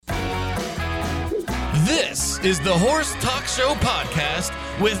This is the Horse Talk Show podcast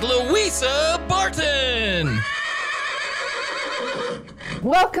with Louisa Barton.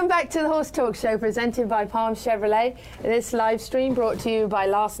 Welcome back to the Horse Talk Show presented by Palm Chevrolet. This live stream brought to you by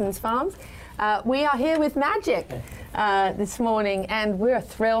Larson's Farms. We are here with Magic this morning, and we're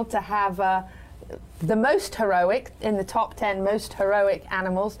thrilled to have the most heroic, in the top 10 most heroic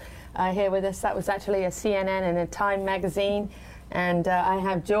animals here with us. That was actually a CNN and a Time magazine. And I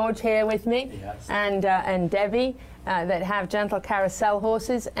have George here with me, yes, and Debbie that have gentle carousel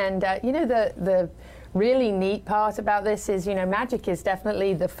horses. And you know, the really neat part about this is, you know, Magic is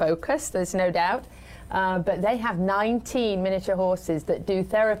definitely the focus, there's no doubt. But they have 19 miniature horses that do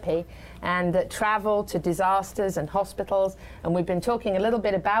therapy and that travel to disasters and hospitals. And we've been talking a little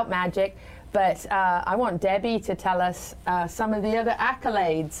bit about Magic, but I want Debbie to tell us some of the other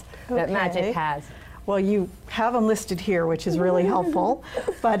accolades that Magic has. Well, you have them listed here, which is really helpful.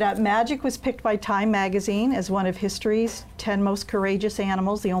 But Magic was picked by Time magazine as one of history's 10 most courageous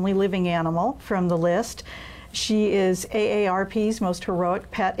animals, the only living animal from the list. She is AARP's most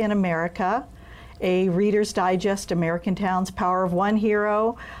heroic pet in America, a Reader's Digest American Town's Power of One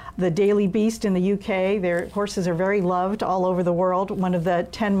hero, the Daily Beast in the UK. Their horses are very loved all over the world, one of the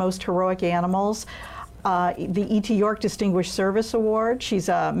 10 most heroic animals. The E.T. York Distinguished Service Award. She's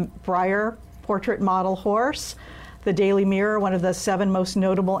a Breyer portrait model horse. The Daily Mirror, one of the 7 most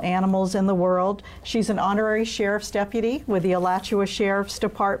notable animals in the world. She's an honorary sheriff's deputy with the Alachua Sheriff's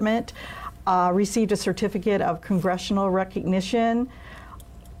Department, received a certificate of congressional recognition,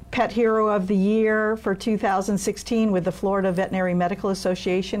 Pet Hero of the Year for 2016 with the Florida Veterinary Medical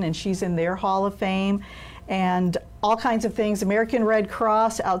Association, and she's in their Hall of Fame, and all kinds of things. American Red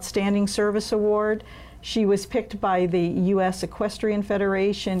Cross Outstanding Service Award. She was picked by the U.S. Equestrian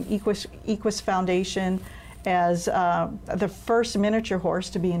Federation, Equus Foundation, as the first miniature horse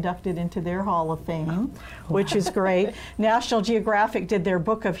to be inducted into their Hall of Fame, which is great. National Geographic did their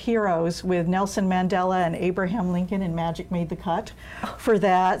Book of Heroes with Nelson Mandela and Abraham Lincoln, and Magic made the cut for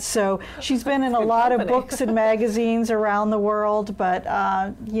that. So she's been in a lot of books and magazines around the world, but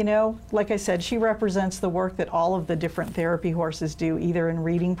you know, like I said, she represents the work that all of the different therapy horses do, either in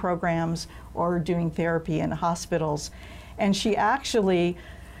reading programs or doing therapy in hospitals. And she actually,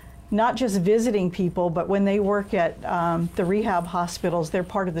 not just visiting people, but when they work at the rehab hospitals, they're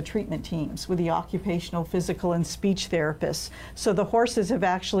part of the treatment teams with the occupational, physical, and speech therapists. So the horses have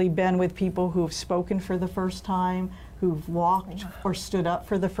actually been with people who've spoken for the first time, who've walked or stood up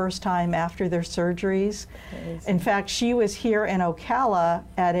for the first time after their surgeries. In fact, she was here in Ocala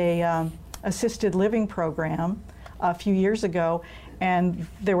at a assisted living program a few years ago, and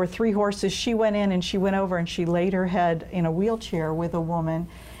there were 3 horses. She went in and she went over and she laid her head in a wheelchair with a woman.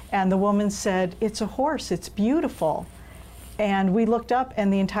 And the woman said, "It's a horse, it's beautiful." And we looked up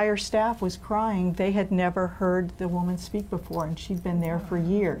and the entire staff was crying. They had never heard the woman speak before, and she'd been there for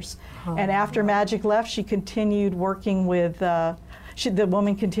years. And after Magic left, she continued working with, the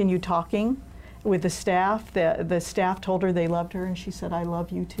woman continued talking with the staff. The staff told her they loved her, and she said, "I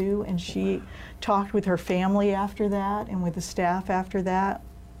love you too." And she talked with her family after that and with the staff after that.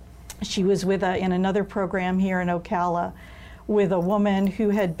 She was with in another program here in Ocala with a woman who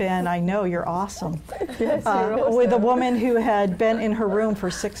had been, I know, you're awesome. Yes, you're awesome. With a woman who had been in her room for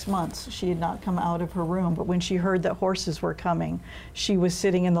 6 months. She had not come out of her room, but when she heard that horses were coming, she was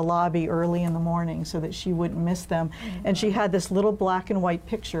sitting in the lobby early in the morning so that she wouldn't miss them. And she had this little black and white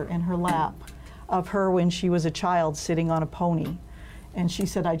picture in her lap of her when she was a child sitting on a pony. And she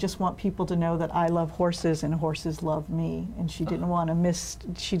said, "I just want people to know that I love horses and horses love me." And she didn't want to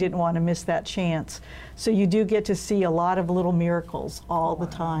miss that chance. So you do get to see a lot of little miracles all the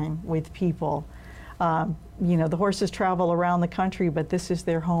time with people. You know, the horses travel around the country, but this is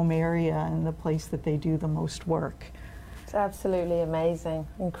their home area and the place that they do the most work. It's absolutely amazing,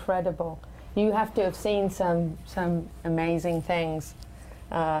 incredible. You have to have seen some amazing things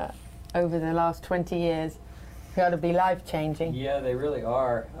over the last 20 years. Got to be life-changing. Yeah, they really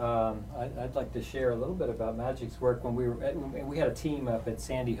are. I'd like to share a little bit about Magic's work. When we had a team up at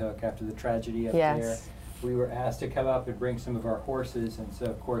Sandy Hook after the tragedy up there. We were asked to come up and bring some of our horses, and so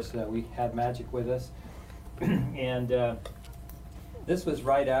of course we had Magic with us. And this was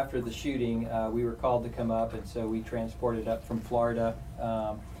right after the shooting. We were called to come up, and so we transported up from Florida.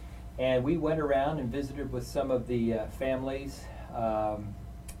 And we went around and visited with some of the families.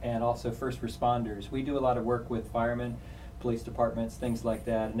 And also first responders. We do a lot of work with firemen, police departments, things like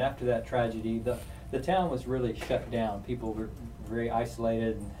that. And after that tragedy, the town was really shut down. People were very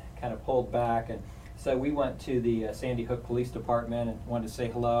isolated and kind of pulled back. And so we went to the Sandy Hook Police Department and wanted to say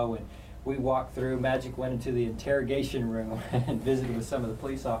hello. And we walked through. Magic went into the interrogation room and visited with some of the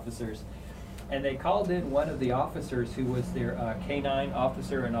police officers. And they called in one of the officers who was their K-9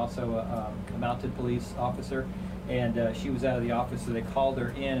 officer and also a mounted police officer. And she was out of the office, so they called her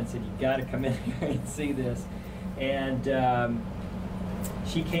in and said, "You got to come in here and see this." And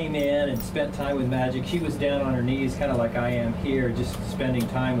she came in and spent time with Magic. She was down on her knees, kind of like I am here, just spending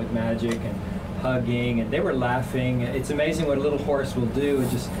time with Magic and hugging, and they were laughing. It's amazing what a little horse will do. It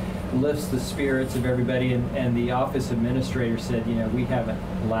just lifts the spirits of everybody. And the office administrator said, "You know, we haven't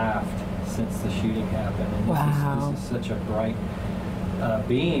laughed since the shooting happened." And Wow. this is such a bright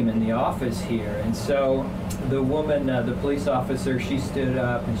beam in the office here. And so the woman, the police officer, she stood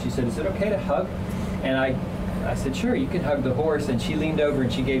up and she said, "Is it okay to hug?" And I said, "Sure, you can hug the horse." And she leaned over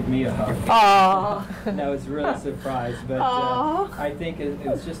and she gave me a hug. Aww. And I was really surprised. But I think it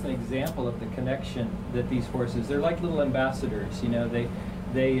was just an example of the connection that these horses, they're like little ambassadors. You know, they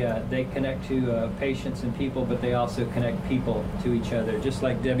connect to patients and people, but they also connect people to each other. Just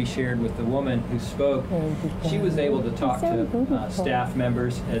like Debbie shared with the woman who spoke, she was able to talk to staff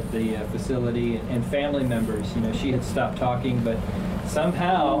members at the facility and family members. You know, she had stopped talking, but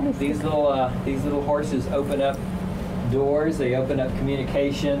somehow these little horses open up doors. They open up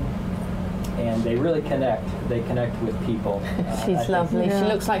communication, and they really connect. They connect with people. She's lovely. Yeah. She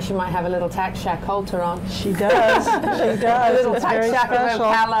looks like she might have a little tax shack halter on. She does. She does. A little It's tax very shack of special.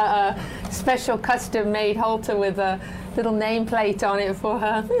 Ocala, special custom-made halter with a little nameplate on it for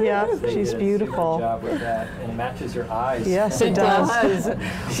her. Yeah, They she's did a beautiful. super job with that, and it matches her eyes. Yes, It it does. does.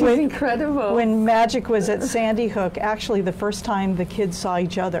 She's incredible. When Magic was at Sandy Hook, actually the first time the kids saw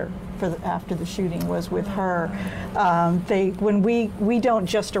each other after the shooting was with her. When we don't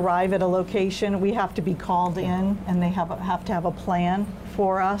just arrive at a location, we have to be called in, and they have to have a plan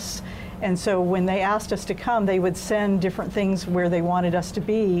for us. And so when they asked us to come, they would send different things where they wanted us to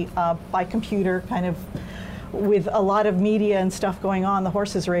be by computer, kind of. With a lot of media and stuff going on, the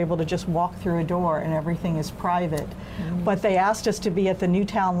horses are able to just walk through a door and everything is private. But they asked us to be at the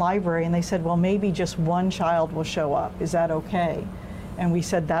Newtown Library, and they said, "Well, maybe just one child will show up. Is that okay?" And we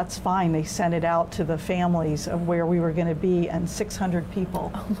said, "That's fine." They sent it out to the families of where we were going to be, and 600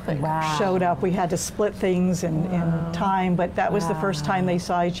 people Wow. showed up. We had to split things in time, but that was the first time they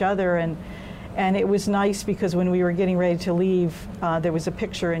saw each other. And it was nice because when we were getting ready to leave, there was a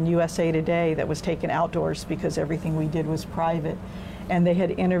picture in USA Today that was taken outdoors because everything we did was private. And they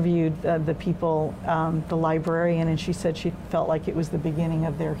had interviewed the people, the librarian, and she said she felt like it was the beginning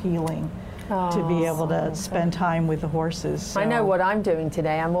of their healing to be able to spend time with the horses. So. I know what I'm doing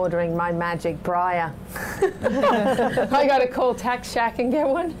today. I'm ordering my Magic Briar. I got to call Tax Shack and get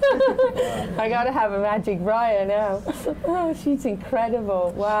one. I got to have a Magic Briar now. Oh, she's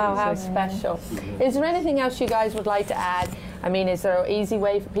incredible. Wow, how special. Is there anything else you guys would like to add? I mean, is there an easy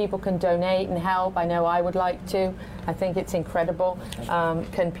way for people can donate and help? I know I would like to. I think it's incredible. How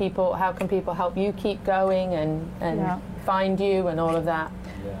can people help you keep going and find you and all of that?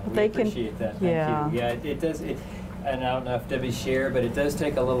 Yeah, we They can- appreciate that. Thank you. Yeah, it does. And I don't know if Debbie shared, but it does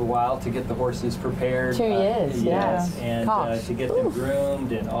take a little while to get the horses prepared. 2 years, yes. yeah. And Gosh. to get them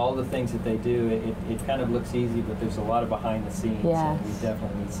groomed and all the things that they do, it kind of looks easy, but there's a lot of behind the scenes. Yes. And we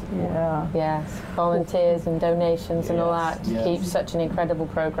definitely need support. Yeah. Yes, volunteers and donations and all Yes, that to yes. keep such an incredible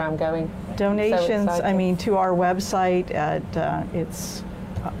program going. Donations, So I mean, to our website at it's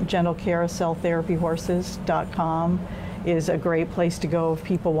gentle-carouseltherapyhorses.com is a great place to go if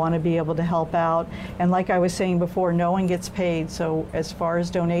people want to be able to help out. And like I was saying before, no one gets paid. So as far as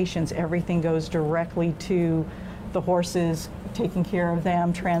donations, everything goes directly to the horses, taking care of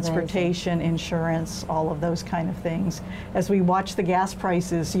them, transportation, insurance, all of those kind of things. As we watch the gas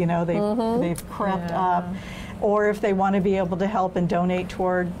prices, you know, they've crept up. Or if they want to be able to help and donate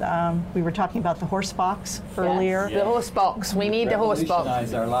toward, we were talking about the horse box earlier. Yes, the horse box. We need the horse box.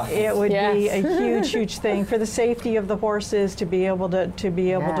 Revolutionize our lives. It would be Yes. a huge, huge thing for the safety of the horses to be able to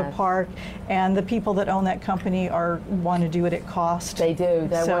Yes. park, and the people that own that company want to do it at cost. They do.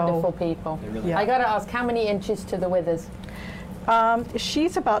 They're So- wonderful people. They really Yeah. I got to ask, how many inches to the withers?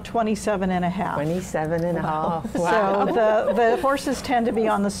 She's about 27 and a half. 27 and a half. Wow. So the horses tend to be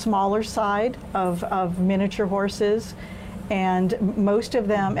on the smaller side of miniature horses, and most of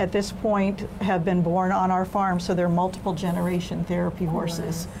them at this point have been born on our farm, so they're multiple generation therapy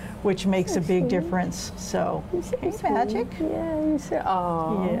horses, which makes a big difference. So, hey, Magic. Yeah, you're so,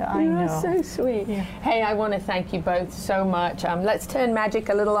 oh, Yeah, I you're know. so sweet. Yeah. Hey, I want to thank you both so much. Let's turn Magic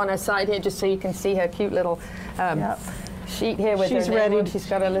a little on her side here just so you can see her cute little Yep. sheet here with She's her name ready on. to- She's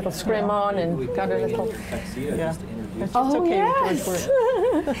got a little scrim on We and can got a bring in little... the tuxedo Yeah. just to introduce It's Oh, okay, yes.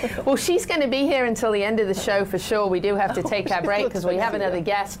 George. Well, she's going to be here until the end of the show for sure. We do have to take our break because we have another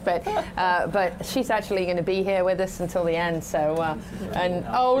guest, but she's actually going to be here with us until the end. So, and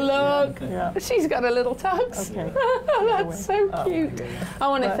oh look, she's got a little tux. Okay. That's so cute. I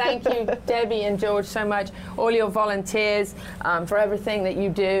want to thank you, Debbie and George, so much. All your volunteers for everything that you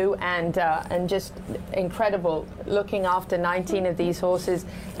do, and just incredible looking after 19 of these horses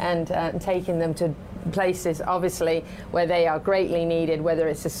and taking them to places obviously where they are greatly needed, whether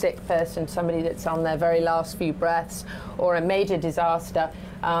it's a sick person, somebody that's on their very last few breaths, or a major disaster.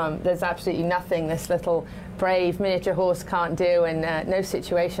 There's absolutely nothing this little brave miniature horse can't do, and no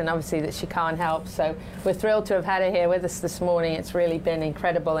situation obviously that she can't help. So we're thrilled to have had her here with us this morning. It's really been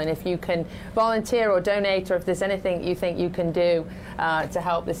incredible, and if you can volunteer or donate, or if there's anything you think you can do to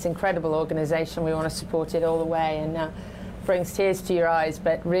help this incredible organization, we want to support it all the way. And brings tears to your eyes,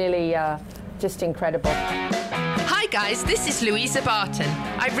 but really just incredible. Hi guys, this is Louisa Barton.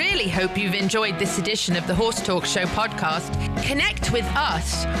 I really hope you've enjoyed this edition of the Horse Talk Show podcast. Connect with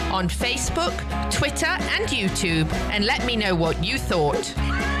us on Facebook, Twitter and YouTube and let me know what you thought.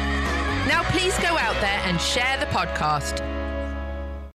 Now please go out there and share the podcast.